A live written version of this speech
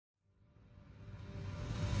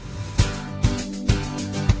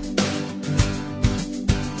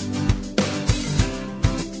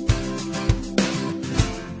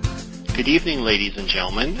evening, ladies and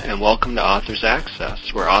gentlemen, and welcome to Authors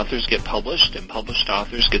Access, where authors get published and published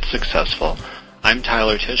authors get successful. I'm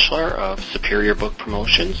Tyler Tischler of Superior Book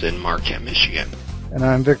Promotions in Marquette, Michigan. And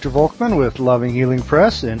I'm Victor Volkman with Loving Healing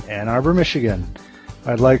Press in Ann Arbor, Michigan.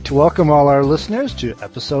 I'd like to welcome all our listeners to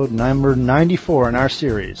episode number 94 in our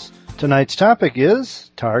series. Tonight's topic is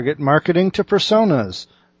Target Marketing to Personas,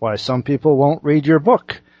 Why Some People Won't Read Your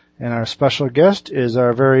Book. And our special guest is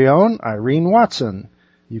our very own Irene Watson.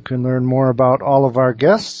 You can learn more about all of our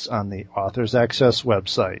guests on the Authors Access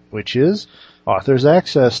website, which is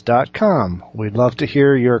authorsaccess.com. We'd love to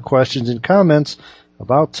hear your questions and comments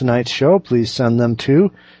about tonight's show. Please send them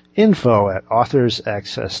to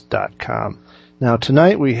info@authorsaccess.com. Now,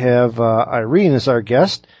 tonight we have Irene as our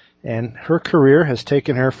guest, and her career has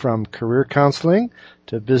taken her from career counseling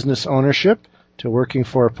to business ownership to working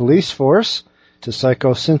for a police force to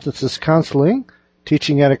psychosynthesis counseling,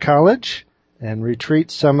 teaching at a college, and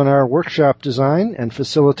retreat seminar workshop design and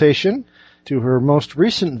facilitation, to her most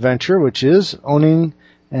recent venture, which is owning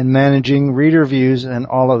and managing Reader Views and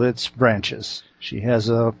all of its branches. She has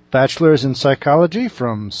a bachelor's in psychology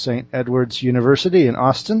from St. Edward's University in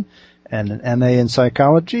Austin and an MA in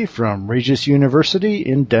psychology from Regis University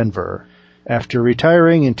in Denver. After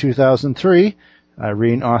retiring in 2003,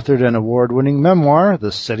 Irene authored an award-winning memoir,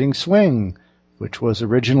 The Sitting Swing, which was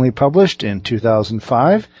originally published in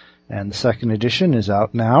 2005, and the second edition is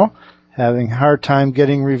out now. Having a hard time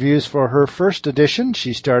getting reviews for her first edition,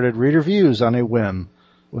 she started Reader Views on a whim.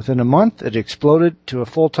 Within a month, it exploded to a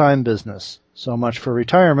full-time business. So much for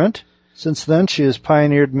retirement. Since then, she has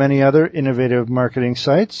pioneered many other innovative marketing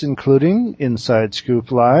sites, including Inside Scoop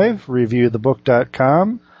Live,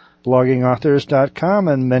 ReviewTheBook.com, BloggingAuthors.com,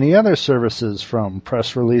 and many other services, from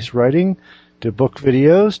press release writing to book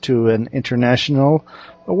videos to an international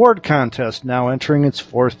award contest now entering its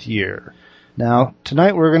fourth year. Now,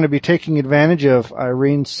 tonight we're going to be taking advantage of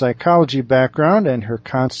Irene's psychology background and her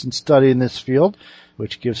constant study in this field,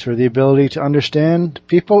 which gives her the ability to understand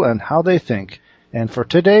people and how they think. And for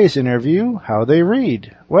today's interview, how they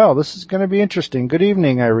read. Well, this is going to be interesting. Good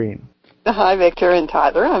evening, Irene. Hi, Victor and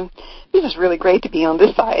Tyler. This is really great to be on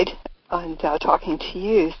this side and talking to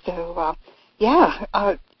you. So,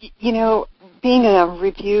 being a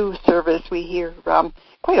review service, we hear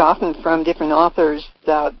quite often from different authors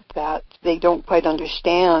that they don't quite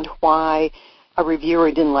understand why a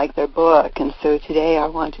reviewer didn't like their book. And so today I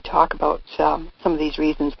want to talk about some of these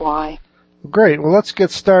reasons why. Great. Well, let's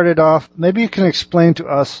get started off. Maybe you can explain to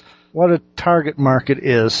us what a target market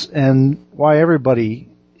is and why everybody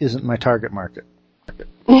isn't my target market.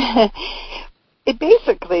 It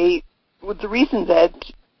basically, the reason that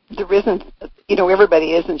there isn't,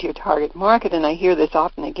 everybody isn't your target market, and I hear this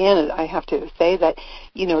often again, I have to say that,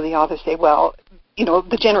 the authors say, well,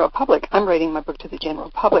 the general public, I'm writing my book to the general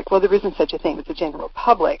public. Well, there isn't such a thing as the general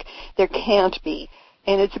public. There can't be.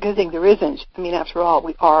 And it's a good thing there isn't. I mean, after all,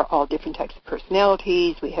 we are all different types of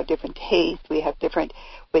personalities. We have different tastes. We have different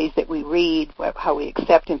ways that we read, how we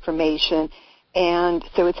accept information. And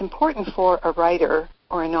so it's important for a writer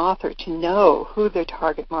or an author to know who their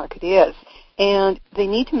target market is. And they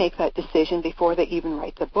need to make that decision before they even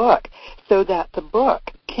write the book, so that the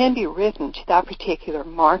book can be written to that particular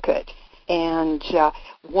market. And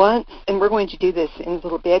and we're going to do this in a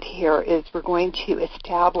little bit here, is we're going to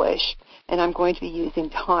establish, and I'm going to be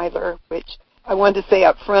using Tyler, which I want to say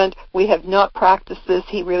up front, we have not practiced this.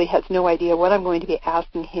 He really has no idea what I'm going to be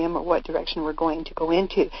asking him or what direction we're going to go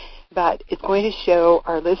into. But it's going to show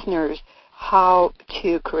our listeners how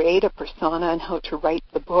to create a persona and how to write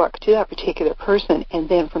the book to that particular person, and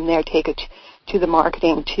then from there take it to the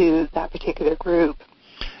marketing to that particular group.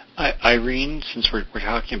 Irene, since we're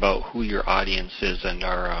talking about who your audience is, and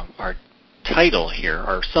our title here,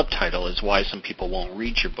 our subtitle is Why Some People Won't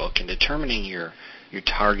Read Your Book, and determining your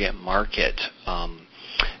target market,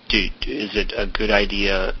 is it a good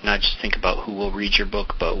idea not just think about who will read your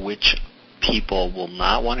book, but which people will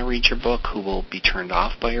not want to read your book, who will be turned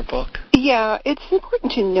off by your book? Yeah, it's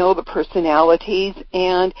important to know the personalities,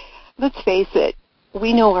 and let's face it,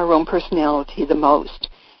 we know our own personality the most.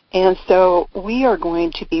 And so we are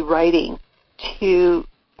going to be writing to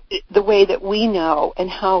the way that we know and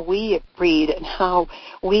how we read and how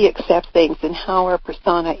we accept things and how our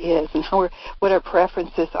persona is and what our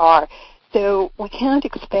preferences are. So we can't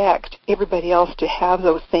expect everybody else to have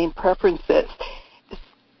those same preferences.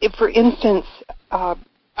 If, for instance,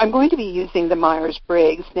 I'm going to be using the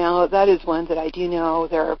Myers-Briggs. Now, that is one that I do know.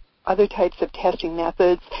 There are other types of testing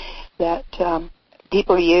methods that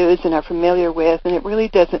people use and are familiar with, and it really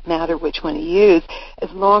doesn't matter which one you use as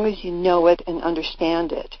long as you know it and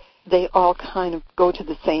understand it. They all kind of go to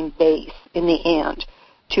the same base in the end.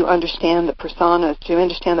 to understand the personas, to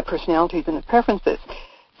understand the personalities and the preferences.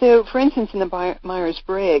 So, for instance, in the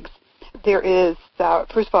Myers-Briggs, there is,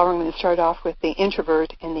 first of all, I'm going to start off with the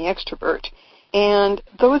introvert and the extrovert. And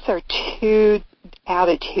those are two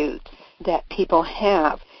attitudes that people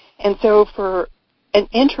have. And so for an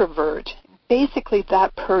introvert, basically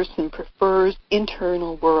that person prefers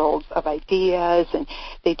internal worlds of ideas, and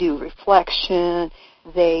they do reflection.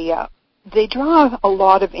 They draw a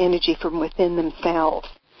lot of energy from within themselves.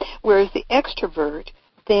 Whereas the extrovert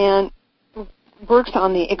then works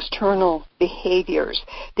on the external behaviors,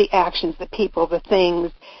 the actions, the people, the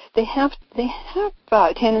things. They have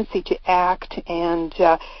a tendency to act and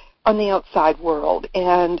on the outside world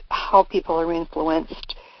and how people are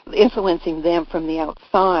influencing them from the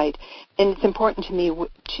outside. And it's important to me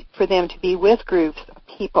for them to be with groups of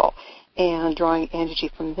people and drawing energy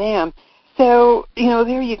from them. So,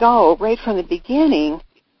 there you go. Right from the beginning,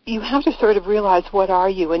 you have to sort of realize, what are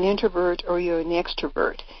you, an introvert or you're an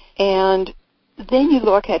extrovert? And then you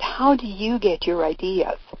look at, how do you get your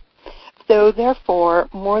ideas? So therefore,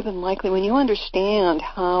 more than likely, when you understand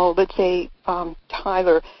how, let's say,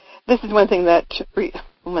 Tyler, this is one thing that I'm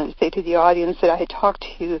going to say to the audience, that I had talked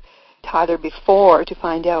to Tyler before to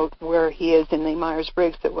find out where he is in the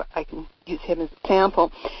Myers-Briggs, so I can use him as a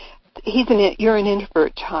sample. You're an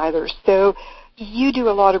introvert, Tyler, so you do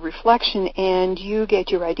a lot of reflection and you get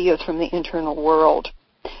your ideas from the internal world,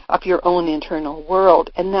 of your own internal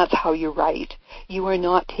world, and that's how you write. You are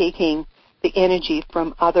not taking the energy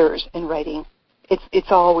from others and writing.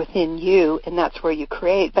 It's all within you, and that's where you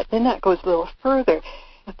create. But then that goes a little further.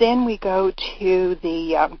 Then we go to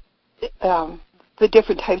the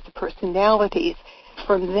different types of personalities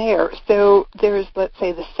from there. So there's, let's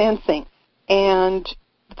say, the sensing, and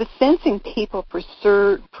the sensing people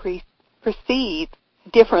perceive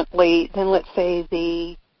differently than, let's say,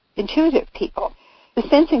 the intuitive people. The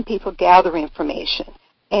sensing people gather information,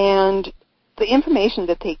 and the information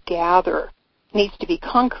that they gather needs to be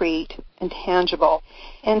concrete and tangible.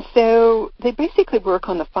 And so they basically work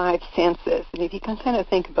on the five senses. And if you can kind of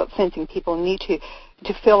think about sensing people, need to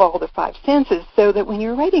fill all the five senses, so that when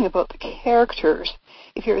you're writing about the characters,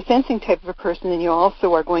 if you're a sensing type of a person, then you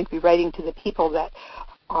also are going to be writing to the people that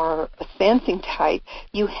are a sensing type,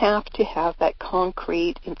 you have to have that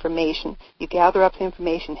concrete information. You gather up the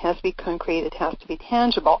information, it has to be concrete, it has to be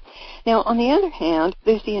tangible. Now, on the other hand,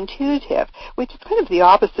 there's the intuitive, which is kind of the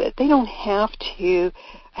opposite. They don't have to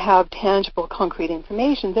have tangible, concrete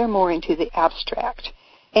information. They're more into the abstract.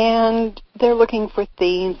 And they're looking for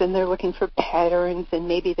themes, and they're looking for patterns, and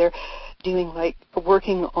maybe they're doing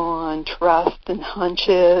working on trust and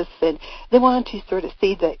hunches, and they want to sort of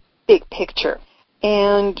see the big picture,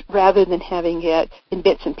 and rather than having it in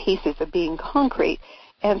bits and pieces of being concrete.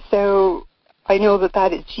 And so I know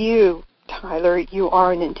that is you, Tyler. You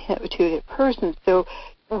are an intuitive person. So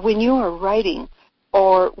when you are writing,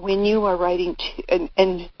 or when you are writing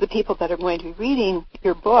and the people that are going to be reading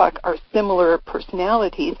your book are similar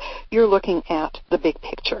personalities, you're looking at the big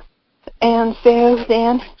picture. And so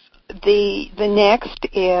then the next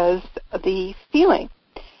is the feeling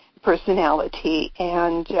personality,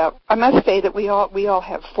 and I must say that we all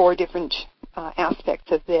have four different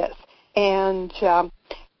aspects of this. And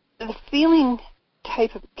the feeling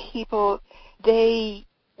type of people, they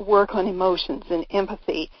work on emotions and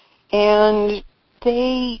empathy, and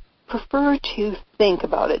they prefer to think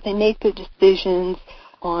about it. They make the decisions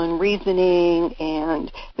on reasoning,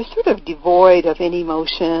 and they're sort of devoid of any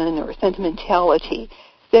emotion or sentimentality.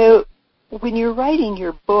 So when you're writing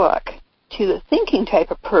your book to the thinking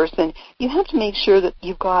type of person, you have to make sure that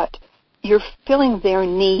you're filling their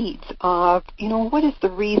needs of, what is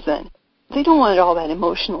the reason? They don't want all that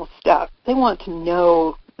emotional stuff. They want to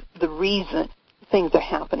know the reason things are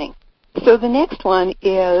happening. So the next one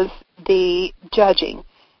is the judging.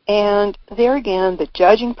 And there again, the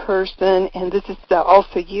judging person, and this is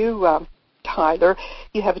also you, Tyler,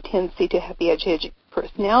 you have a tendency to be a judging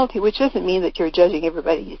personality, which doesn't mean that you're judging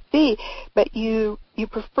everybody you see, but you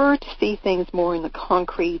prefer to see things more in the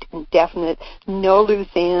concrete and definite, no loose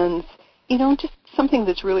ends, just something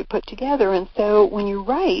that's really put together. And so when you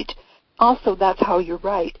write, also that's how you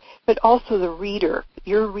write, but also the reader,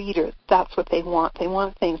 your reader, that's what they want. They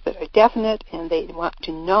want things that are definite, and they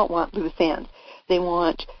do not want loose ends. They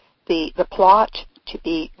want the plot to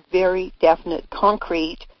be very definite,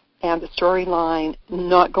 concrete, and the storyline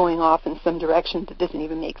not going off in some direction that doesn't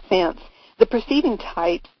even make sense. The perceiving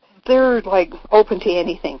types, they're open to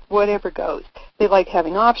anything, whatever goes. They like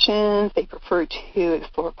having options. They prefer to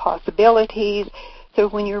explore possibilities. So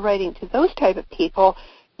when you're writing to those type of people,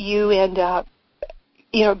 you end up,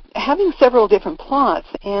 having several different plots,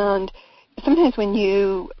 and sometimes when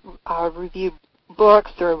you review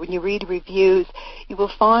books or when you read reviews, you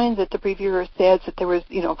will find that the reviewer says that there was,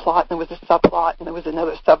 a plot and there was a subplot and there was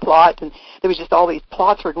another subplot and there was just all these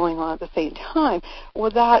plots were going on at the same time.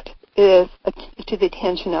 Well, that is to the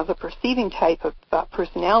attention of a perceiving type of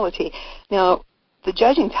personality. Now, the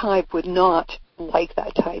judging type would not like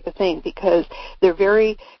that type of thing because they're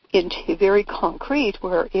very concrete,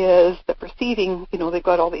 whereas the perceiving, they've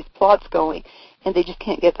got all these plots going and they just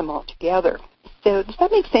can't get them all together. So does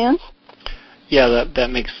that make sense? Yeah,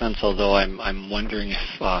 that makes sense. Although I'm wondering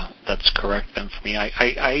if that's correct then for me.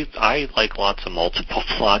 I like lots of multiple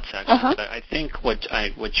plots actually. Uh-huh. But I think what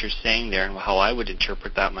you're saying there and how I would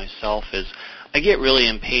interpret that myself is I get really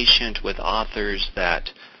impatient with authors that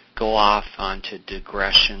go off onto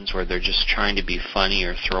digressions where they're just trying to be funny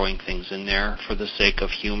or throwing things in there for the sake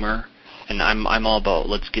of humor. And I'm all about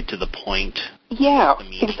let's get to the point. Yeah,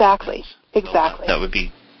 exactly. So that would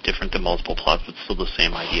be different than multiple plots, but still the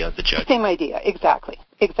same idea of the judge. Same idea, exactly.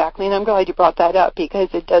 And I'm glad you brought that up because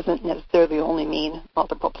it doesn't necessarily only mean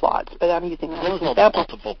multiple plots, but I'm using that as an example.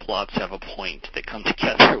 Multiple plots have a point. They come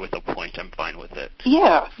together with a point. I'm fine with it.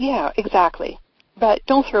 Yeah, exactly. But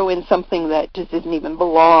don't throw in something that just doesn't even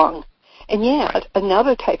belong. And yet,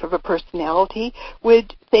 another type of a personality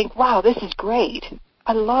would think, wow, this is great.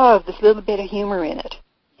 I love this little bit of humor in it.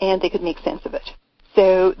 And they could make sense of it.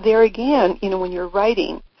 So there again, when you're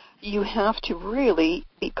writing, you have to really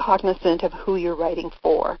be cognizant of who you're writing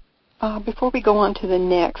for. Before we go on to the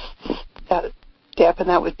next step, and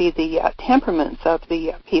that would be the temperaments of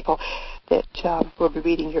the people that will be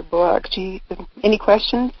reading your book. Any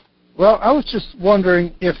questions? Well, I was just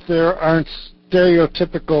wondering if there aren't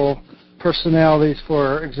stereotypical personalities,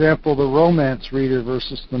 for example, the romance reader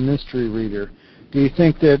versus the mystery reader. Do you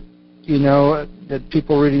think that, that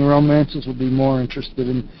people reading romances would be more interested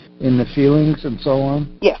in the feelings and so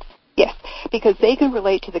on? Yes, because they can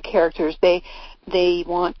relate to the characters. They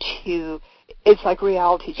want to, it's like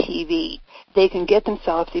reality TV. They can get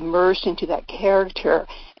themselves immersed into that character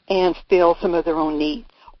and feel some of their own needs.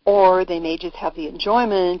 Or they may just have the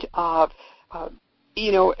enjoyment of,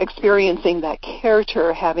 experiencing that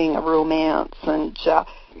character having a romance and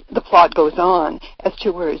the plot goes on. As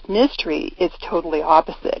to whereas mystery, it's totally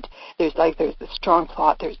opposite. There's a strong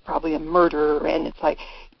plot, there's probably a murderer, and it's like,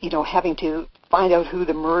 having to find out who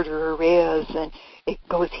the murderer is, and it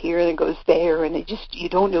goes here and it goes there, and you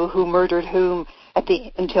don't know who murdered whom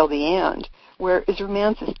until the end. Whereas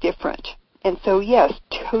romance is different. And so, yes,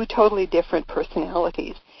 two totally different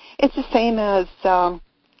personalities. It's the same as,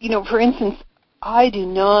 for instance, I do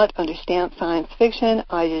not understand science fiction.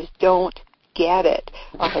 I just don't get it.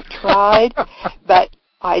 I have tried, but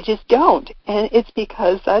I just don't. And it's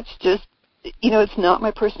because that's just, it's not my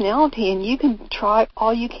personality. And you can try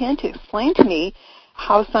all you can to explain to me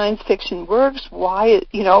how science fiction works, why,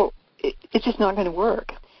 it's just not going to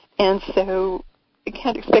work. And so you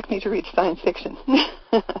can't expect me to read science fiction.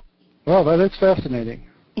 Well, that is fascinating.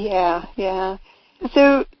 Yeah.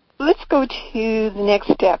 So let's go to the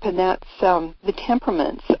next step, and that's the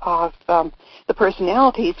temperaments of the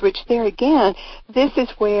personalities, which there again, this is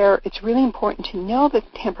where it's really important to know the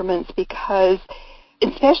temperaments because,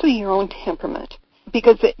 especially your own temperament,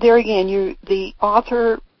 because there again, the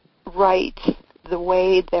author writes the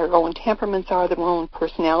way their own temperaments are, their own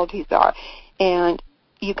personalities are, and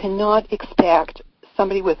you cannot expect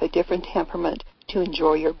somebody with a different temperament to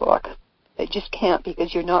enjoy your book. It just can't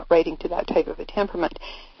because you're not writing to that type of a temperament.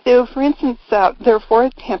 So, for instance, there are 4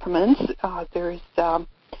 temperaments. There's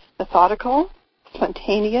methodical,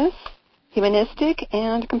 spontaneous, humanistic,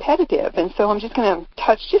 and competitive. And so I'm just going to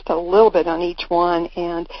touch just a little bit on each one.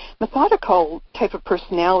 And methodical type of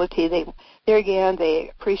personality,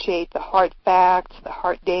 they appreciate the hard facts, the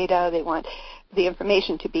hard data. They want the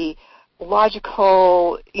information to be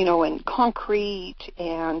logical, and concrete,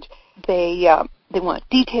 and they want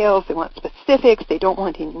details, they want specifics, they don't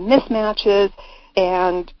want any mismatches,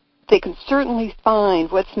 and they can certainly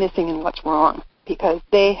find what's missing and what's wrong because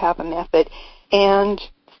they have a method. And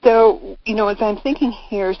so, as I'm thinking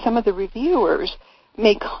here, some of the reviewers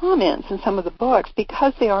make comments in some of the books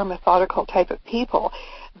because they are methodical type of people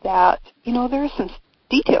that, there are some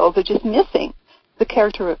details that are just missing. The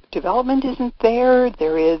character development isn't there.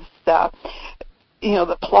 There is,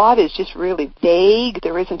 the plot is just really vague.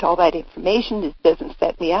 There isn't all that information. It doesn't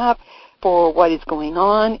set me up for what is going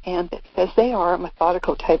on, and because they are a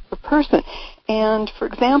methodical type of person. And, for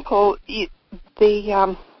example,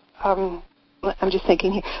 I'm just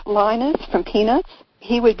thinking here, Linus from Peanuts,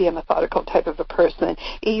 he would be a methodical type of a person.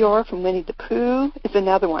 Eeyore from Winnie the Pooh is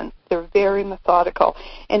another one. They're very methodical.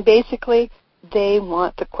 And basically, they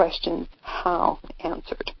want the questions how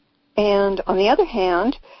answered. And on the other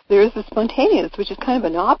hand, there is the spontaneous, which is kind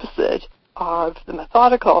of an opposite of the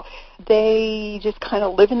methodical. They just kind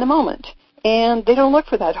of live in the moment, and they don't look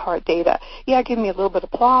for that hard data. Yeah, give me a little bit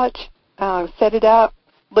of plot, set it up,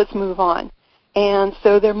 let's move on. And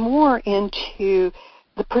so they're more into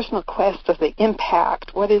the personal quest of the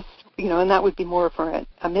impact. What is, and that would be more for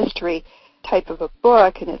a mystery type of a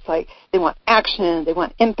book, and it's like they want action, they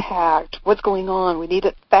want impact, what's going on, we need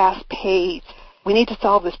it fast paced, we need to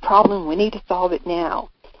solve this problem, we need to solve it now.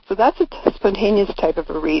 So that's a spontaneous type of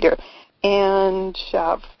a reader. And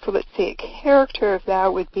for, let's say, a character, if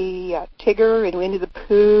that would be Tigger in Winnie the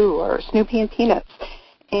Pooh or Snoopy and Peanuts.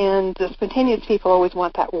 And the spontaneous people always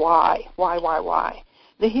want that why.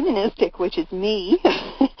 The humanistic, which is me,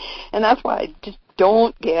 and that's why I just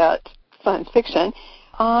don't get science fiction,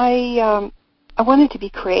 I wanted to be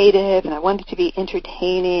creative, and I wanted to be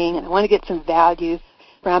entertaining, and I want to get some value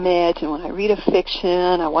from it. And when I read a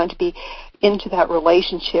fiction, I want to be into that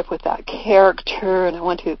relationship with that character, and I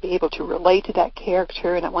want to be able to relate to that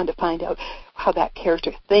character, and I want to find out how that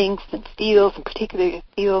character thinks and feels, and particularly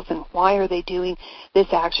feels, and why are they doing this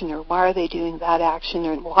action, or why are they doing that action,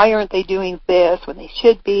 or why aren't they doing this when they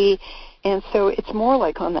should be. And so it's more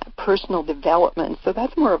like on that personal development. So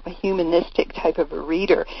that's more of a humanistic type of a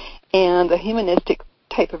reader. And the humanistic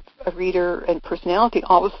type of a reader and personality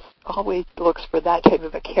always looks for that type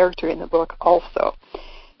of a character in the book also.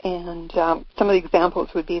 And some of the examples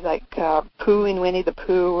would be like Pooh in Winnie the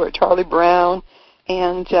Pooh or Charlie Brown.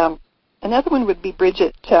 And another one would be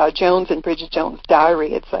Bridget Jones in Bridget Jones'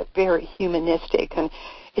 Diary. It's very humanistic, and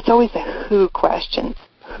it's always a who question.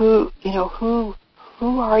 Who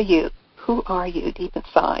are you? Who are you deep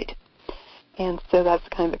inside? And so that's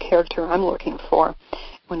kind of a character I'm looking for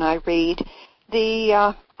when I read.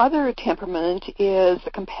 The other temperament is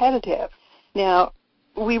the competitive. Now,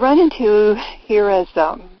 we run into here as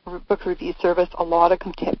book review service a lot of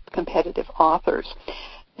competitive authors.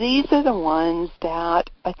 These are the ones that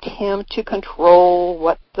attempt to control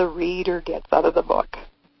what the reader gets out of the book,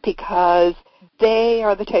 because they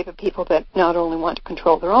are the type of people that not only want to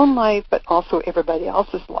control their own life, but also everybody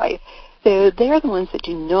else's life. So they're the ones that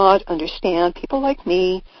do not understand people like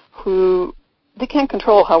me, who they can't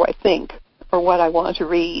control how I think or what I want to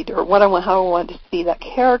read or how I want to see that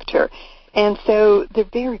character. And so they're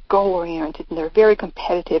very goal-oriented, and they're very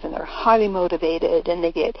competitive, and they're highly motivated, and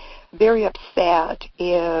they get very upset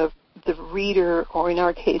if the reader, or in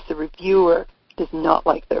our case, the reviewer, does not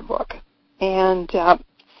like their book. And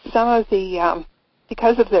some of the,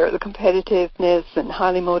 because of the competitiveness and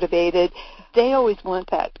highly motivated, they always want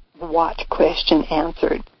that what question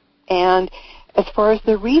answered. And as far as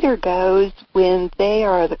the reader goes, when they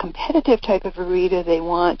are the competitive type of a reader, they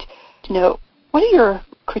want to know, what are your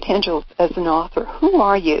credentials as an author? Who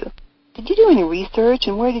are you? Did you do any research,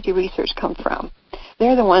 and where did your research come from?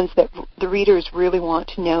 They're the ones that the readers really want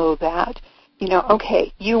to know that,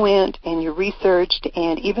 okay, you went and you researched,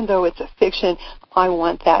 and even though it's a fiction, I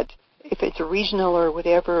want that, if it's a regional or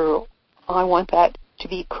whatever, I want that to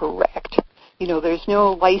be correct. There's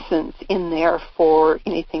no license in there for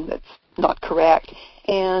anything that's not correct.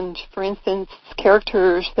 And, for instance,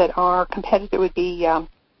 characters that are competitive would be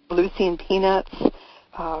Lucy in Peanuts,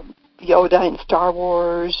 Yoda in Star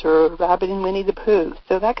Wars, or Rabbit in Winnie the Pooh.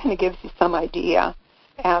 So that kind of gives you some idea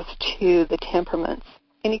as to the temperaments.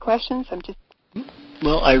 Any questions? I'm just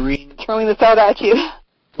Irene, throwing this out at you.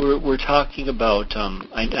 We're talking about.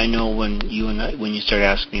 I know when you start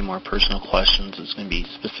asking me more personal questions, it's going to be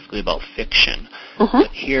specifically about fiction. Mm-hmm.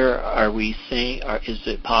 But here, are we saying? Is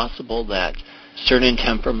it possible that certain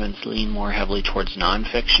temperaments lean more heavily towards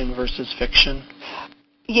nonfiction versus fiction?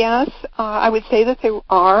 Yes, I would say that they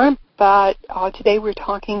are, but today we're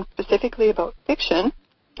talking specifically about fiction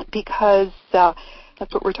because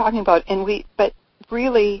that's what we're talking about. But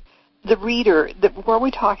really, the reader, what we're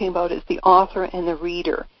talking about is the author and the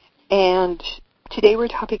reader. And today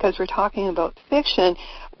because we're talking about fiction,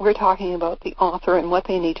 we're talking about the author and what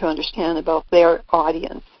they need to understand about their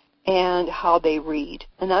audience and how they read.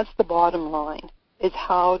 And that's the bottom line, is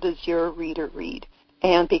how does your reader read?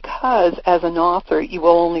 And because as an author, you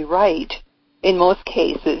will only write, in most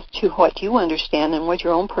cases, to what you understand and what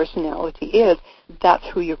your own personality is, that's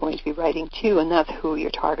who you're going to be writing to, and that's who your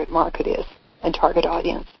target market is and target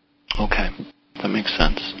audience. Okay, that makes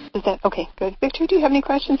sense. Is that okay? Good. Victor, do you have any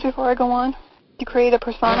questions before I go on to create a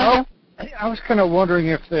persona here? I was kind of wondering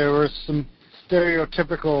if there were some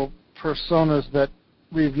stereotypical personas that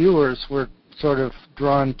reviewers were sort of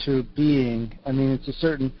drawn to being. I mean, it's a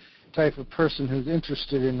certain type of person who's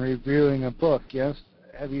interested in reviewing a book, yes?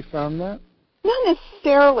 Have you found that? Not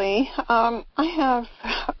necessarily. I have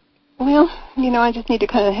Well, I just need to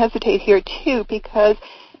kind of hesitate here, too, because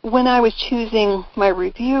when I was choosing my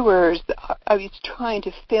reviewers, I was trying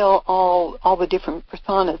to fill all the different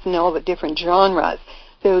personas and all the different genres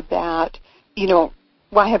so that,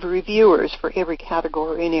 I have reviewers for every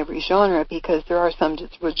category and every genre, because there are some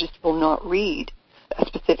that just will not read a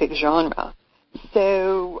specific genre.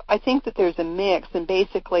 So I think that there's a mix, and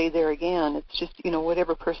basically there again, it's just,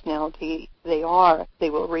 whatever personality they are, they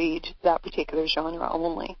will read that particular genre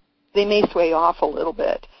only. They may sway off a little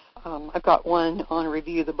bit. I've got one on a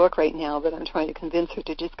review of the book right now that I'm trying to convince her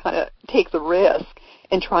to just kind of take the risk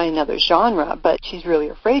and try another genre, but she's really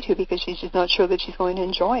afraid to because she's just not sure that she's going to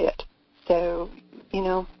enjoy it. So,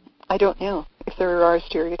 I don't know if there are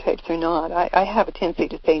stereotypes or not. I have a tendency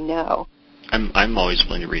to say no. I'm always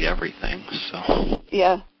willing to read everything, so.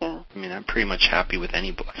 Yeah. I mean, I'm pretty much happy with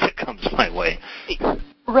any book that comes my way.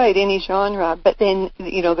 Right, any genre, but then,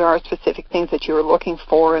 there are specific things that you're looking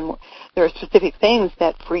for, and there are specific things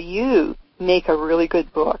that for you make a really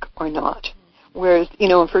good book or not. Whereas,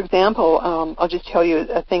 for example, I'll just tell you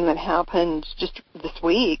a thing that happened just this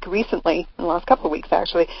week, recently, in the last couple of weeks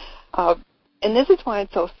actually, and this is why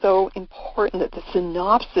it's so important that the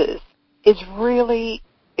synopsis is really,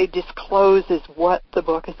 it discloses what the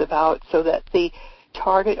book is about so that the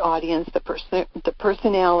target audience, the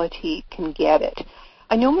personality can get it.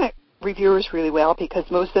 I know my reviewers really well because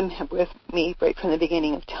most of them have with me right from the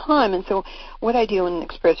beginning of time, and so what I do in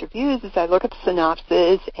Express Reviews is I look at the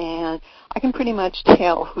synopsis and I can pretty much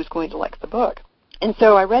tell who's going to like the book. And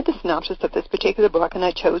so I read the synopsis of this particular book, and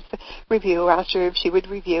I chose the review, asked her if she would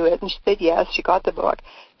review it, and she said yes, she got the book.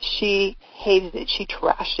 She hated it. She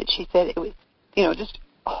trashed it. She said it was, just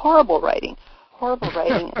horrible writing.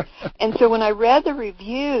 And so when I read the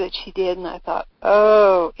review that she did, and I thought,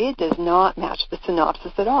 oh, it does not match the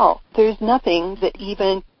synopsis at all. There's nothing that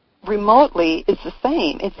even remotely is the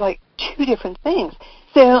same. It's like two different things.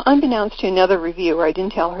 So unbeknownst to another reviewer, I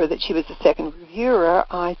didn't tell her that she was the second reviewer.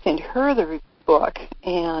 I sent her the book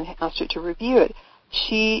and asked her to review it.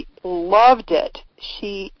 She loved it.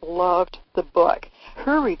 She loved the book.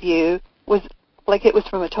 Her review was like it was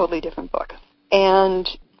from a totally different book. And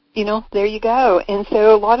there you go. And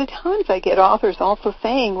so a lot of times I get authors also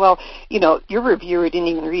saying, well, your reviewer didn't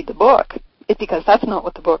even read the book. It's because that's not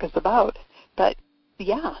what the book is about. But,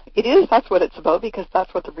 yeah, it is. That's what it's about because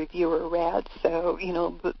that's what the reviewer read. So,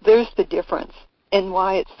 there's the difference and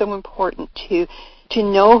why it's so important to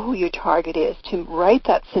know who your target is, to write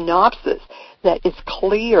that synopsis that is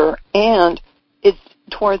clear and is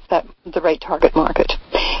towards the right target market.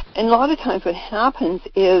 And a lot of times what happens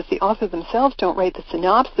is the author themselves don't write the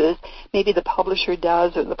synopsis, maybe the publisher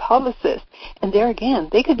does or the publicist, and there again,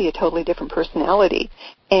 they could be a totally different personality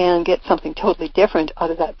and get something totally different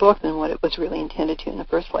out of that book than what it was really intended to in the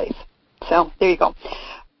first place. So there you go.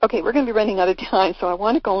 Okay, we're going to be running out of time, so I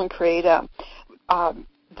want to go and create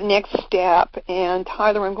the next step. And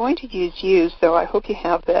Tyler, I'm going to use you, so I hope you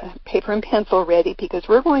have the paper and pencil ready because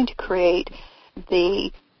we're going to create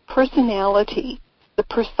the personality, the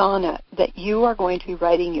persona that you are going to be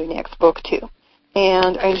writing your next book to.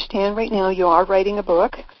 And I understand right now you are writing a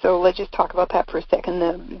book, so let's just talk about that for a second.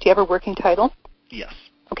 Do you have a working title? Yes.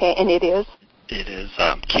 Okay, and it is? It is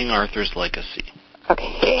King Arthur's Legacy.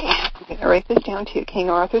 Okay, I'm going to write this down too, King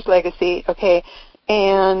Arthur's Legacy. Okay,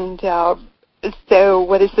 and so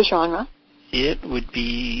what is the genre? It would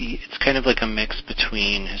be, it's kind of like a mix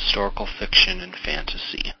between historical fiction and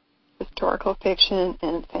fantasy. Historical fiction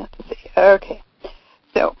and fantasy. Okay.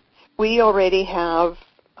 So we already have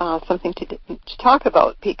something to talk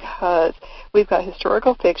about because we've got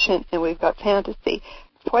historical fiction and we've got fantasy.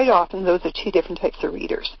 Quite often those are two different types of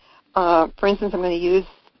readers. For instance, I'm going to use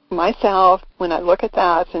myself when I look at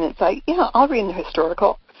that and it's like, yeah, I'll read the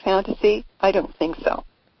historical. Fantasy, I don't think so.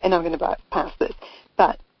 And I'm going to pass this.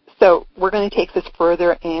 But so we're going to take this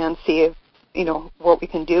further and see if, what we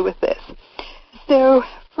can do with this. So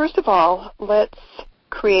first of all, let's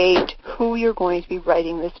create who you're going to be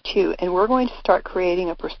writing this to. And we're going to start creating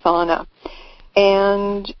a persona.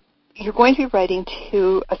 And you're going to be writing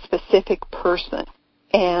to a specific person.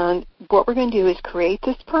 And what we're going to do is create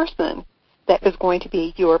this person that is going to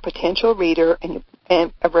be your potential reader and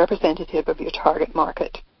a representative of your target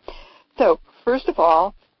market. So first of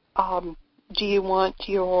all, do you want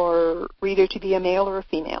your reader to be a male or a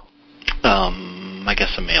female? I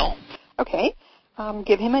guess a male. Okay.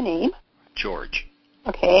 Give him a name. George.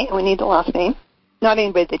 Okay, and we need the last name. Not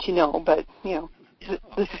anybody that you know, but,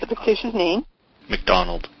 this is the fictitious name.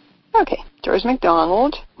 McDonald. Okay, George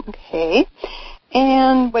McDonald. Okay.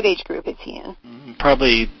 And what age group is he in?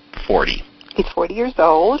 Probably 40. He's 40 years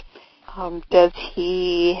old. Does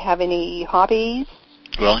he have any hobbies?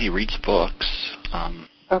 Well, he reads books.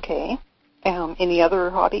 Okay. Any other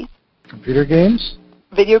hobbies? Computer games?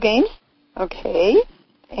 Video games? Okay.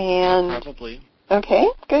 And Probably. okay,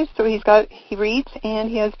 good. So he reads and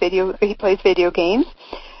he plays video games.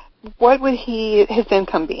 What would his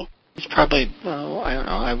income be? He's probably, I don't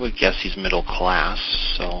know, I would guess he's middle class,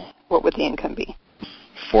 so. What would the income be?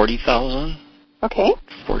 40,000? Okay.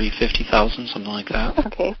 40, 50,000, something like that.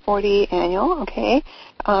 Okay, 40 annual, okay.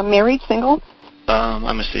 Married, single? I'm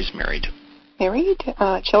going to say he's married. Married.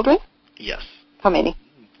 Children? Yes. How many?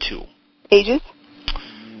 2. Ages?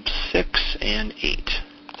 6 and 8.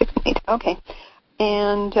 6 and 8, okay.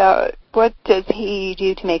 And what does he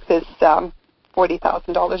do to make this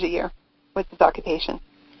 $40,000 a year? What's his occupation?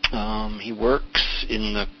 He works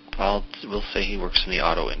we'll say he works in the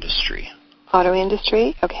auto industry. Auto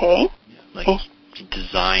industry, okay. Like he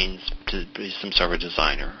designs, he's some sort of a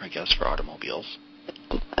designer, I guess, for automobiles.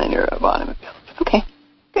 Designer of automobiles. Okay,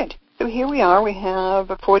 good. So here we are. We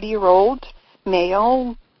have a 40-year-old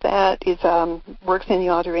male that is works in the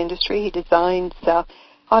auto industry. He designs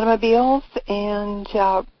automobiles, and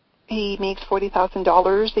he makes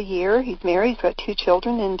 $40,000 a year. He's married. He's got 2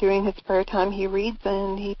 children, and during his spare time, he reads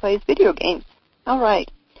and he plays video games. All right.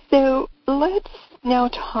 So let's now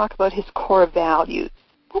talk about his core values.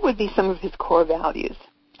 What would be some of his core values?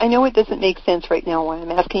 I know it doesn't make sense right now when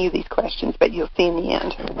I'm asking you these questions, but you'll see in the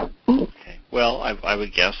end. Okay. Well, I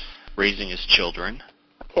would guess raising his children.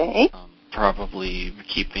 Okay. Probably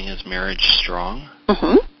keeping his marriage strong.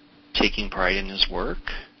 Mm-hmm. Taking pride in his work.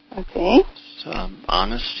 Okay.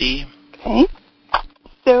 Honesty. Okay.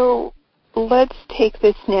 So let's take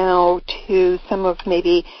this now to some of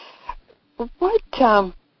maybe what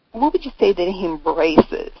would you say that he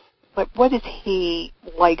embraces? Like, what does he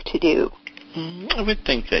like to do? I would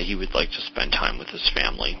think that he would like to spend time with his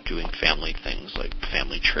family, doing family things like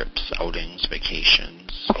family trips, outings,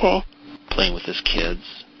 vacations. Okay. Playing with his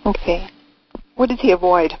kids. Okay. What does he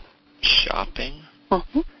avoid? Shopping.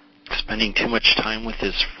 Mm-hmm. Spending too much time with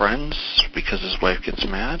his friends because his wife gets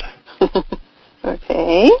mad.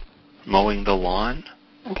 Okay. Mowing the lawn.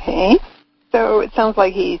 Okay. So it sounds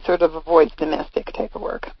like he sort of avoids domestic type of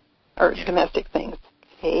work, or domestic things.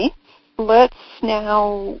 Okay. Let's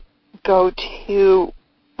now go to,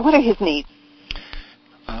 what are his needs?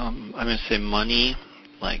 I'm going to say money,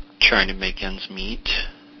 like trying to make ends meet.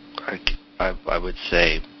 I would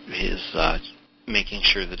say his making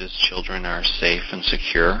sure that his children are safe and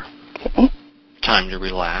secure. Okay. Time to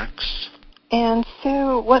relax. And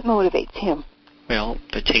so what motivates him? Well,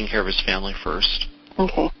 taking care of his family first.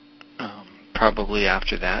 Okay. Probably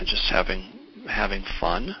after that, just having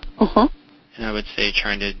fun. Mm-hmm. And I would say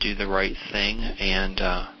trying to do the right thing and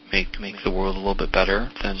make the world a little bit better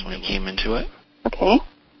than when he came into it. Okay,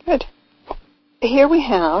 good. Here we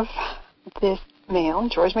have this male,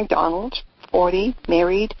 George MacDonald, 40,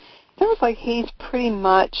 married. Sounds like he's pretty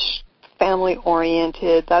much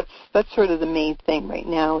family-oriented. That's sort of the main thing right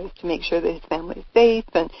now, is to make sure that his family is safe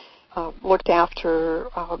and looked after.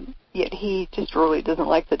 Yet he just really doesn't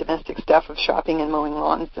like the domestic stuff of shopping and mowing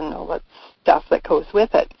lawns and all that stuff that goes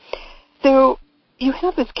with it. So you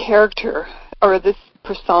have this character, or this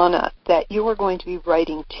persona, that you are going to be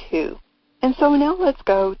writing to. And so now let's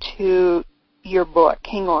go to your book,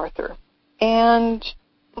 King Arthur. And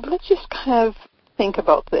let's just kind of think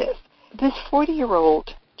about this. This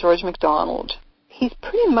 40-year-old George MacDonald, he's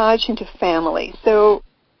pretty much into family. So,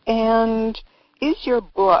 and is your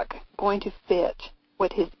book going to fit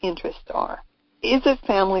what his interests are? Is it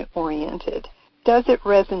family-oriented? Does it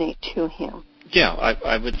resonate to him? Yeah,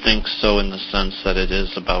 I would think so, in the sense that it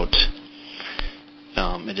is about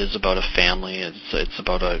a family. It's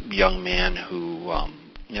about a young man who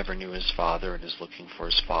never knew his father and is looking for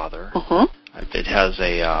his father. Mm-hmm. It has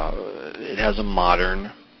a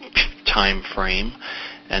modern time frame,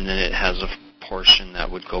 and then it has a portion that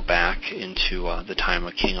would go back into the time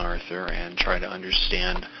of King Arthur and try to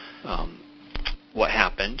understand what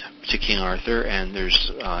happened to King Arthur. And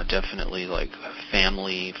there's definitely like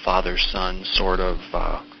family, father-son sort of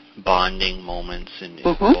bonding moments in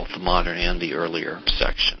Mm-hmm. both the modern and the earlier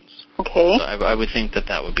sections. Okay. So I would think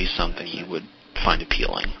that would be something he would find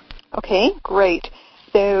appealing. Okay, great.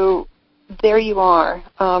 So there you are.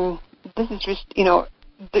 This is just,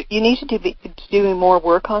 you need to be doing more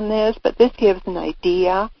work on this, but this gives an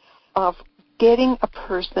idea of getting a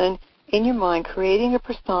person in your mind, creating a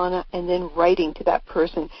persona, and then writing to that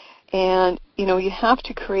person. And, you have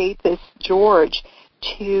to create this George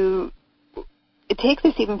to take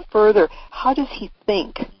this even further. How does he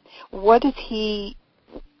think? What does he,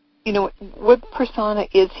 what persona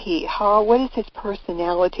is he? What is his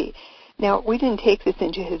personality? Now, we didn't take this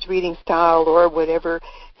into his reading style or whatever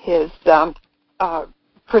his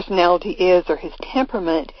personality is or his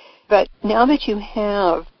temperament, but now that you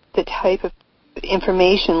have the type of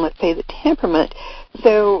information, let's say the temperament,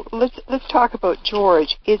 so let's talk about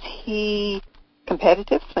George. Is he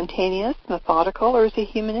competitive, spontaneous, methodical, or is he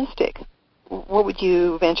humanistic? What would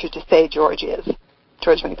you venture to say George is?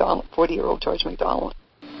 George MacDonald, 40-year-old George MacDonald.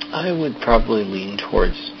 I would probably lean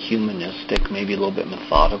towards humanistic, maybe a little bit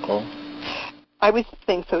methodical. I would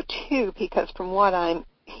think so too, because from what I'm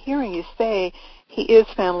hearing you say, he is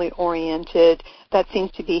family-oriented. That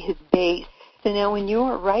seems to be his base. So now when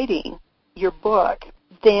you're writing your book,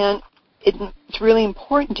 then it's really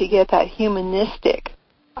important to get that humanistic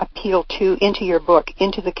appeal into your book,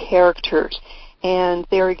 into the characters. And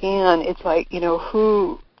there again, it's like,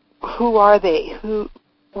 who are they?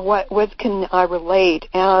 What can I relate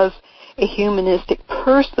as a humanistic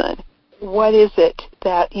person? What is it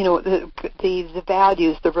that, the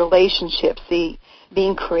values, the relationships, the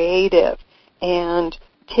being creative, and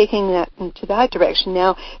taking that into that direction.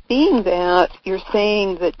 Now, being that you're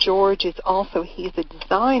saying that George is also, he's a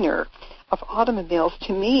designer of automobiles,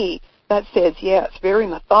 to me, that says, yes, very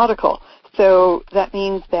methodical. So that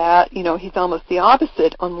means that, he's almost the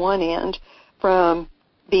opposite on one end from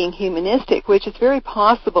being humanistic, which is very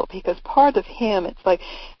possible because part of him, it's like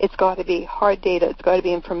it's got to be hard data, it's got to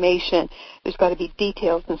be information, there's got to be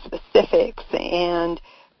details and specifics and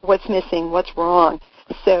what's missing, what's wrong.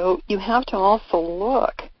 So you have to also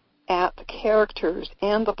look at the characters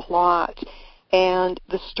and the plot and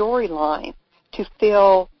the storyline to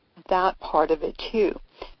fill that part of it too.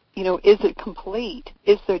 Is it complete?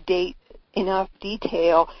 Is there enough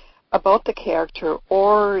detail about the character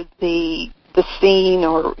or the scene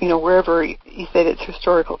or, wherever you said it's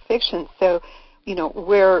historical fiction. So,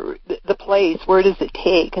 where the place, where does it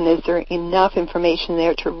take? And is there enough information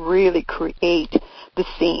there to really create the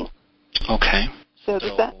scene? Okay. So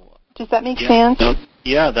does that make sense? No,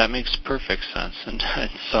 yeah, that makes perfect sense. And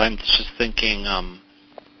so I'm just thinking,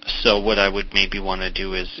 so what I would maybe want to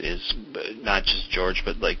do is not just George,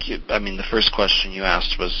 but the first question you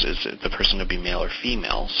asked was, is the person to be male or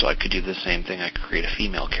female? So I could do the same thing. I could create a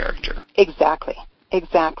female character. Exactly.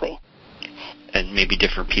 And maybe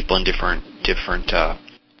different people in different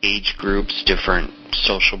age groups, different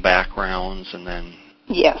social backgrounds, and then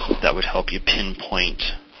yes, that would help you pinpoint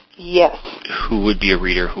yes who would be a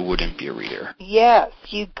reader, who wouldn't be a reader. Yes,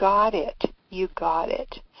 you got it.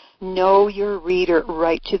 Know your reader,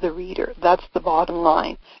 write to the reader. That's the bottom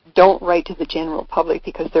line. Don't write to the general public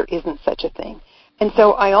because there isn't such a thing. And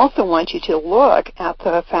so I also want you to look at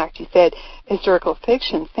the fact you said historical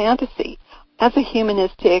fiction, fantasy. As a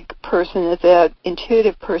humanistic person, as an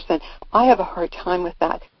intuitive person, I have a hard time with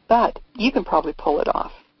that. But you can probably pull it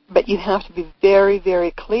off. But you have to be very,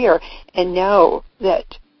 very clear and know that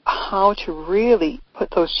how to really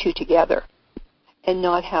put those two together and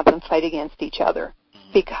not have them fight against each other.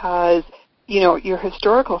 Because, your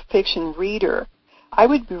historical fiction reader, I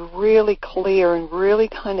would be really clear and really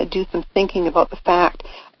kind of do some thinking about the fact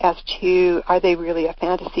as to, are they really a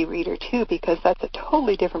fantasy reader too? Because that's a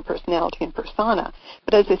totally different personality and persona.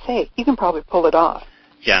 But as I say, you can probably pull it off.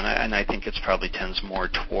 Yeah, and I think it probably tends more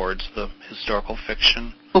towards the historical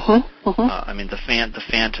fiction. The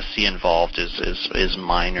fantasy involved is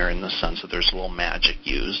minor in the sense that there's a little magic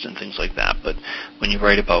used and things like that. But when you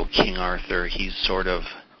write about King Arthur, he's sort of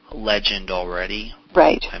legend already.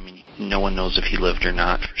 Right. No one knows if he lived or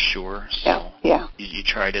not for sure. So yeah. You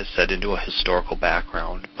try to set into a historical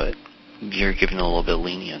background, but you're giving a little bit of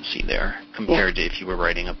leniency there compared to if you were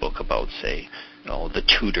writing a book about, say, the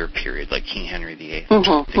Tudor period, like King Henry VIII. Where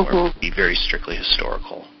it would be very strictly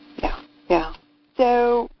historical. Yeah.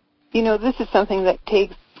 So, this is something that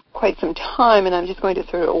takes quite some time, and I'm just going to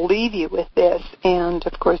sort of leave you with this. And,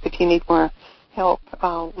 of course, if you need more help,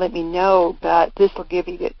 let me know. But this will give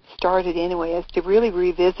you get started anyway as to really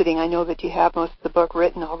revisiting. I know that you have most of the book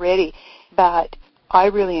written already, but I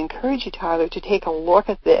really encourage you, Tyler, to take a look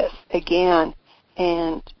at this again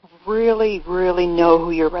and really, really know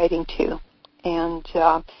who you're writing to. And,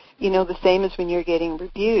 the same as when you're getting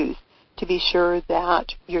reviews, to be sure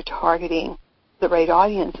that you're targeting the right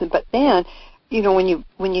audience. But then, when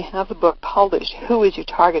you have the book published, who is your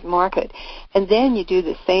target market? And then you do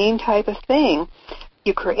the same type of thing.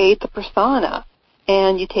 You create the persona,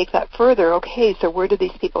 and you take that further. Okay, so where do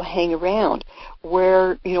these people hang around?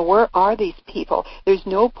 Where are these people? There's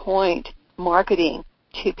no point marketing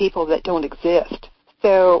to people that don't exist.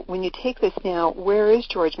 So when you take this now, where is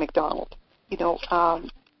George MacDonald? He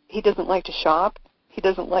doesn't like to shop. He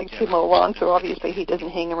doesn't like to mow lawns, so obviously he doesn't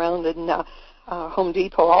hang around in Home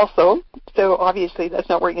Depot also. So obviously that's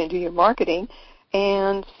not where you're going to do your marketing.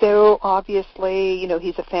 And so obviously,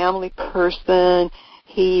 he's a family person.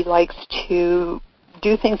 He likes to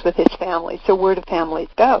do things with his family. So where do families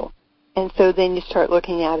go? And so then you start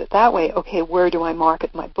looking at it that way. Okay, where do I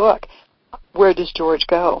market my book? Where does George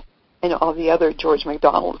go? And all the other George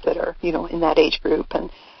MacDonalds that are, in that age group and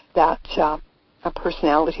that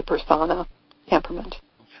personality, persona, temperament.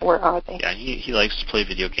 Where are they? Yeah, he likes to play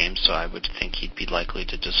video games, so I would think he'd be likely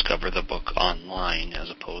to discover the book online as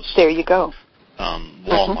opposed to there you go.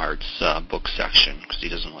 Walmart's book section, because he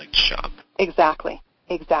doesn't like to shop. Exactly.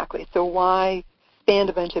 So why spend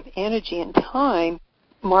a bunch of energy and time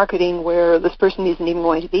marketing where this person isn't even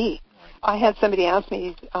going to be? I had somebody ask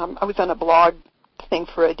me, I was on a blog thing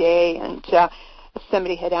for a day, and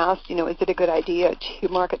somebody had asked, is it a good idea to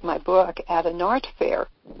market my book at an art fair?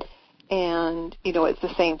 And, it's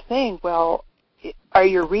the same thing. Well, are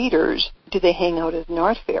your readers, do they hang out at an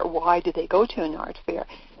art fair? Why do they go to an art fair?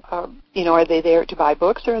 Are they there to buy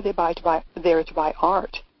books, or are they there to buy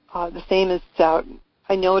art? The same as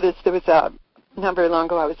I noticed there was not very long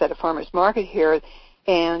ago I was at a farmer's market here,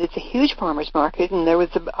 and it's a huge farmer's market, and there was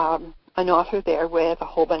an author there with a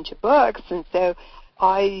whole bunch of books, and so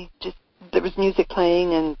there was music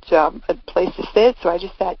playing and a place to sit, so I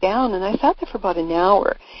just sat down, and I sat there for about an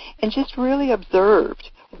hour and just really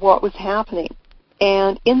observed what was happening.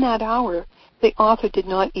 And in that hour, the author did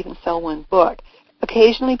not even sell one book.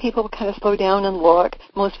 Occasionally people would kind of slow down and look.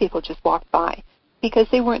 Most people just walked by because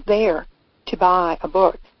they weren't there to buy a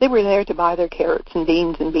book. They were there to buy their carrots and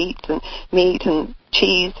beans and beets and meat and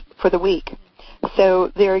cheese for the week.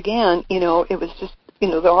 So there again, it was just, the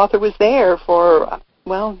author was there for,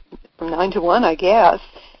 from 9 to 1, I guess,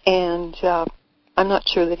 and I'm not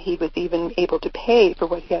sure that he was even able to pay for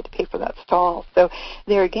what he had to pay for that stall. So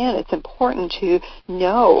there again, it's important to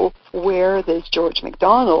know where this George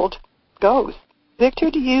MacDonald goes.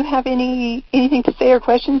 Victor, do you have anything to say or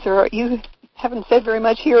questions, or you haven't said very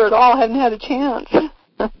much here at all, haven't had a chance?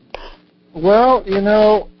 Well,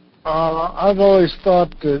 I've always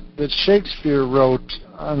thought that Shakespeare wrote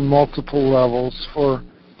on multiple levels for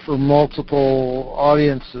multiple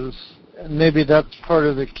audiences, and maybe that's part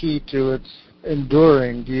of the key to its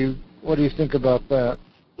enduring. What do you think about that?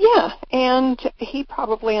 Yeah, and he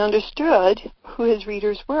probably understood who his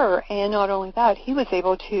readers were, and not only that, he was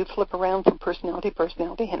able to flip around from personality to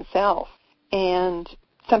personality himself. And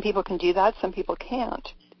some people can do that, some people can't.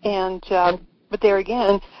 And but there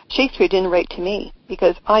again, Shakespeare didn't write to me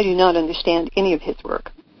because I do not understand any of his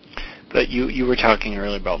work. But you were talking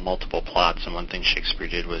earlier about multiple plots, and one thing Shakespeare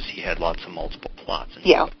did was he had lots of multiple plots. And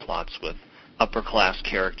he had plots with upper-class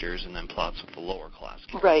characters and then plots with the lower-class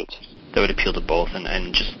characters. Right. That would appeal to both.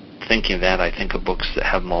 And just thinking of that, I think of books that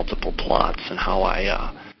have multiple plots and how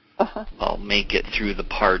I'll make it through the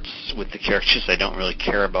parts with the characters I don't really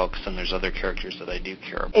care about, because then there's other characters that I do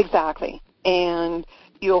care about. Exactly. And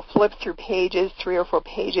you'll flip through pages, 3 or 4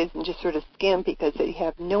 pages, and just sort of skim because you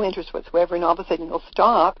have no interest whatsoever, and all of a sudden you'll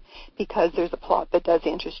stop because there's a plot that does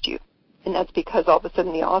interest you. And that's because all of a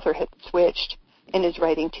sudden the author has switched and is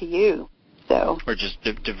writing to you. So. Or just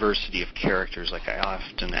diversity of characters. Like I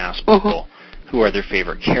often ask people who are their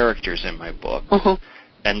favorite characters in my book,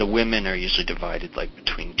 and the women are usually divided like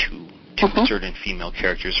between two certain female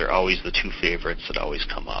characters are always the 2 favorites that always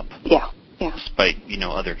come up. Yeah. Despite,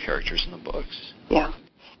 other characters in the books. Yeah.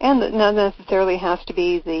 And it not necessarily has to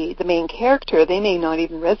be the main character. They may not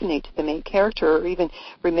even resonate to the main character or even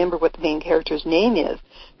remember what the main character's name is,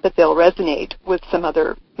 but they'll resonate with some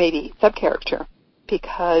other maybe sub-character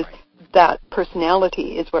because that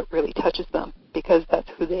personality is what really touches them because that's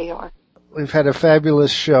who they are. We've had a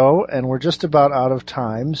fabulous show, and we're just about out of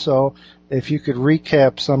time, so if you could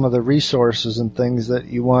recap some of the resources and things that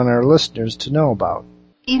you want our listeners to know about.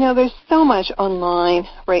 There's so much online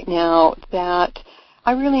right now that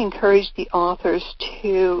I really encourage the authors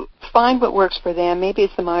to find what works for them. Maybe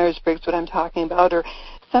it's the Myers-Briggs, what I'm talking about, or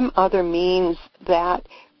some other means that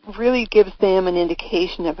really gives them an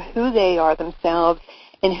indication of who they are themselves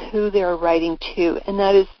and who they're writing to. And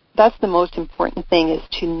that's the most important thing, is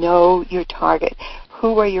to know your target.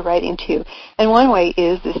 Who are you writing to? And one way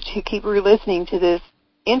is to keep re-listening to this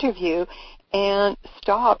interview and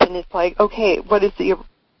stop, and it's like, okay, what is the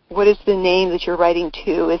name that you're writing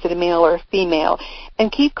to? Is it a male or a female?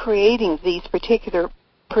 And keep creating these particular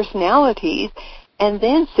personalities and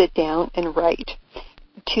then sit down and write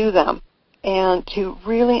to them and to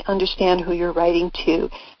really understand who you're writing to.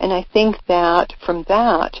 And I think that from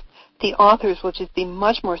that, the authors will just be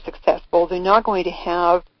much more successful. They're not going to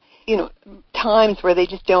have, times where they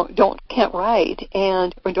just can't write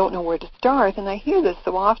or don't know where to start. And I hear this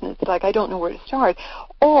so often. It's like, I don't know where to start.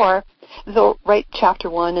 Or they'll write chapter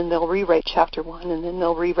 1 and they'll rewrite chapter 1 and then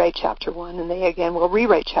they'll rewrite chapter 1 and they again will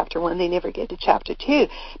rewrite chapter 1. They never get to chapter 2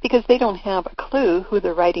 because they don't have a clue who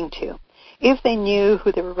they're writing to. If they knew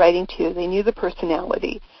who they were writing to, they knew the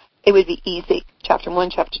personality, it would be easy, chapter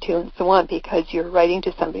 1, chapter 2, and so on, because you're writing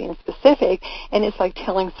to somebody in specific, and it's like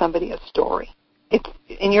telling somebody a story. It's,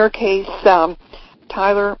 in your case,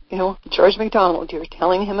 Tyler, George MacDonald, you're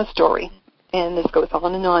telling him a story, and this goes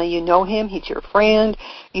on and on. You know him, he's your friend,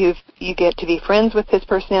 you get to be friends with his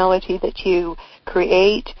personality that you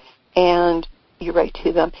create, and you write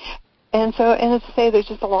to them. And so, and as I say, there's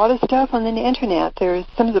just a lot of stuff on the internet. There's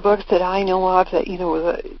some of the books that I know of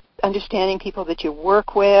that, understanding people that you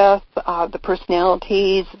work with, the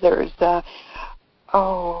personalities. There's, I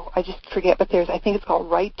just forget, but I think it's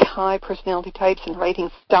called Write Type, Personality Types and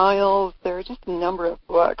Writing Styles. There are just a number of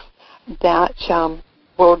books that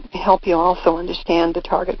will help you also understand the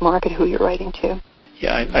target market, who you're writing to.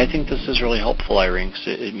 Yeah, I think this is really helpful, Irene, because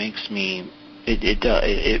it makes me, it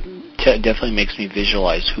definitely makes me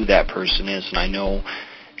visualize who that person is. And I know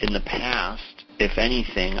in the past, if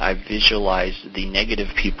anything, I've visualized the negative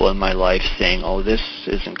people in my life saying, oh, this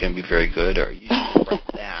isn't going to be very good, or you should write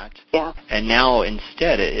that. Yeah. And now,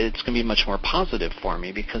 instead, it's going to be much more positive for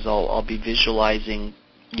me because I'll be visualizing,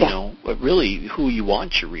 really who you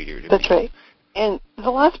want your reader to be. That's right. And the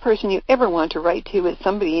last person you ever want to write to is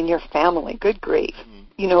somebody in your family. Good grief.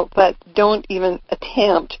 Mm-hmm. But don't even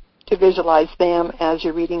attempt to visualize them as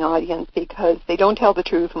your reading audience because they don't tell the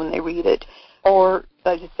truth when they read it. Or,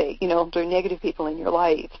 as you say, they're negative people in your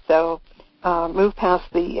life. So move past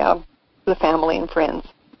the family and friends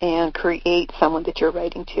and create someone that you're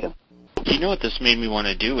writing to. You know what this made me want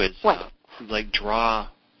to do is draw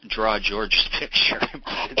George's picture.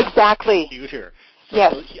 Exactly. Computer. So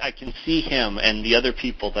yes. I can see him and the other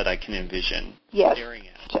people that I can envision staring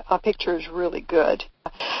at. A picture is really good.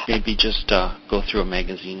 Maybe just go through a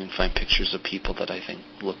magazine and find pictures of people that I think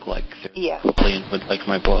look like they're and would like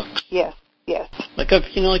my books. Yes. Yes. Like a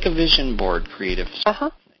vision board, creative.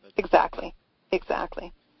 Exactly.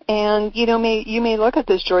 And you may look at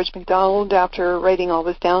this George MacDonald after writing all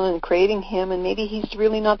this down and creating him, and maybe he's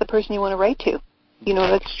really not the person you want to write to.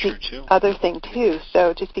 That's true the too. Other thing too.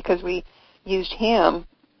 So just because we used him,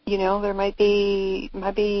 there might be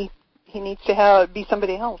he needs to be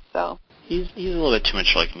somebody else. So he's a little bit too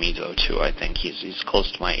much like me though too. I think he's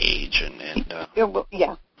close to my age and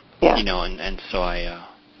yeah. And so I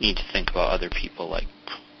need to think about other people like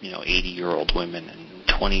 80-year-old women and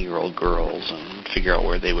 20-year-old girls and figure out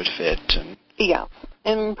where they would fit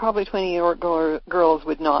and probably 20-year-old girls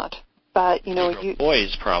would not, but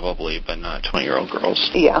boys probably, but not 20-year-old girls.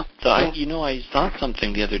 So I saw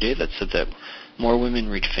something the other day that said that more women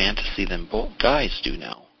read fantasy than guys do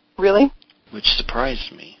now. Really? Which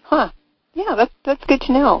surprised me. Yeah, that's good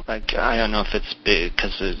to know. Like, I don't know if it's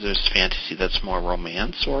because there's fantasy that's more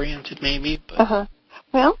romance-oriented, maybe. But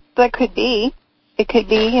Well, that could be. It could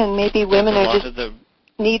be, and maybe women are just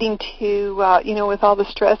needing to, with all the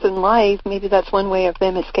stress in life, maybe that's one way of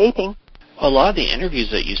them escaping. A lot of the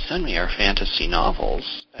interviews that you send me are fantasy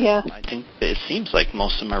novels. Yeah. I think it seems like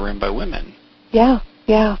most of them are written by women. Yeah.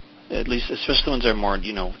 At least, especially the ones that are more,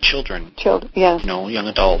 children. Children, yeah. Young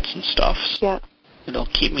adults and stuff. Yeah. It'll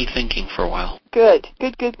keep me thinking for a while. Good.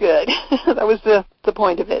 That was the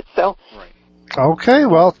point of it, so. Right. Okay,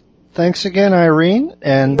 well, thanks again, Irene.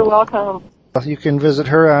 And you're welcome. You can visit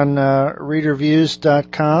her on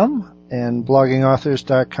readerviews.com and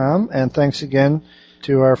bloggingauthors.com. And thanks again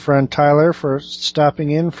to our friend Tyler for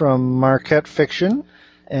stopping in from Marquette Fiction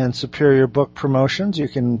and Superior Book Promotions. You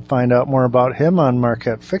can find out more about him on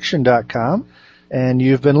marquettefiction.com. And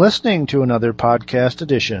you've been listening to another podcast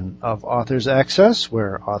edition of Authors Access,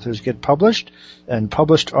 where authors get published and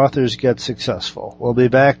published authors get successful. We'll be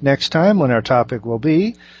back next time when our topic will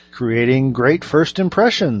be creating great first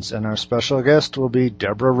impressions, and our special guest will be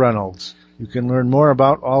Deborah Reynolds. You can learn more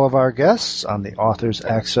about all of our guests on the Authors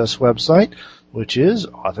Access website, which is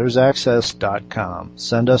authorsaccess.com.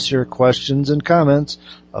 Send us your questions and comments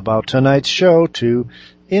about tonight's show to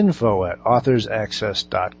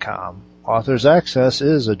info@authorsaccess.com. Authors Access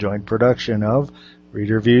is a joint production of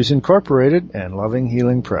Reader Views Incorporated and Loving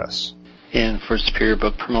Healing Press. And for Superior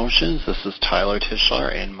Book Promotions, this is Tyler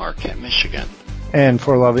Tischler in Marquette, Michigan. And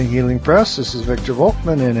for Loving Healing Press, this is Victor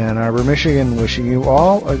Volkman in Ann Arbor, Michigan, wishing you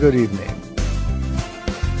all a good evening.